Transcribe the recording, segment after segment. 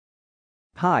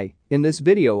Hi, in this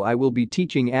video I will be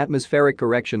teaching atmospheric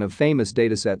correction of famous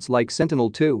datasets like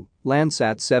Sentinel-2,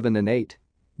 Landsat 7 and 8.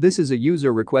 This is a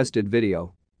user-requested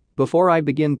video. Before I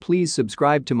begin, please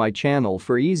subscribe to my channel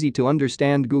for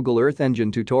easy-to-understand Google Earth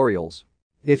Engine tutorials.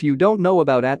 If you don't know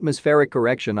about atmospheric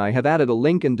correction, I have added a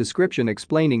link in description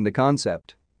explaining the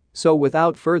concept. So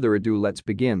without further ado, let's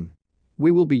begin. We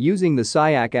will be using the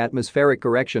SIAC atmospheric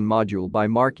correction module by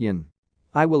Marc Yin.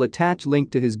 I will attach link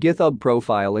to his GitHub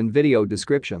profile in video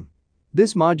description.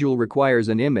 This module requires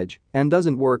an image and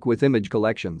doesn't work with image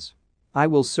collections. I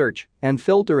will search and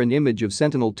filter an image of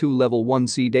Sentinel-2 Level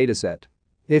 1C dataset.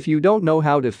 If you don't know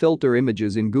how to filter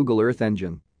images in Google Earth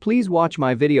Engine, please watch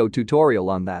my video tutorial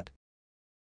on that.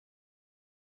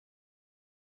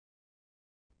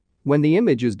 When the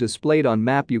image is displayed on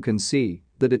map, you can see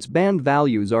that its band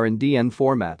values are in DN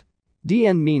format.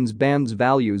 DN means band's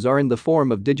values are in the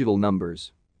form of digital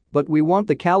numbers. But we want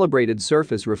the calibrated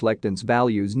surface reflectance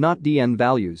values, not DN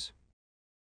values.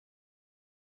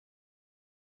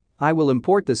 I will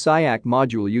import the SIAC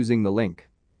module using the link.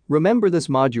 Remember, this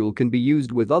module can be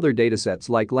used with other datasets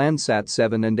like Landsat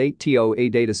 7 and 8 TOA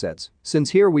datasets, since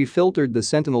here we filtered the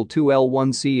Sentinel-2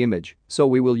 L1C image, so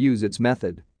we will use its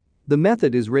method. The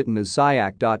method is written as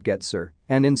siac.getSir,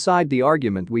 and inside the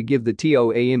argument we give the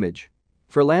TOA image.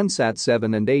 For Landsat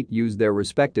 7 and 8, use their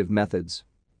respective methods.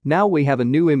 Now we have a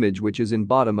new image which is in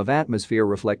bottom of atmosphere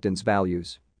reflectance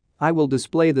values. I will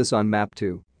display this on map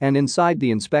 2, and inside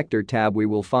the inspector tab we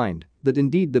will find that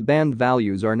indeed the band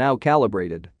values are now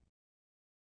calibrated.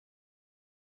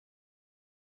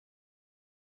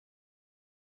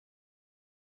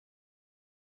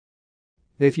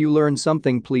 If you learned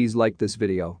something, please like this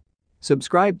video.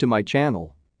 Subscribe to my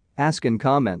channel. Ask in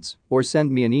comments or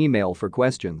send me an email for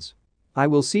questions. I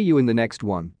will see you in the next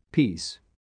one. Peace.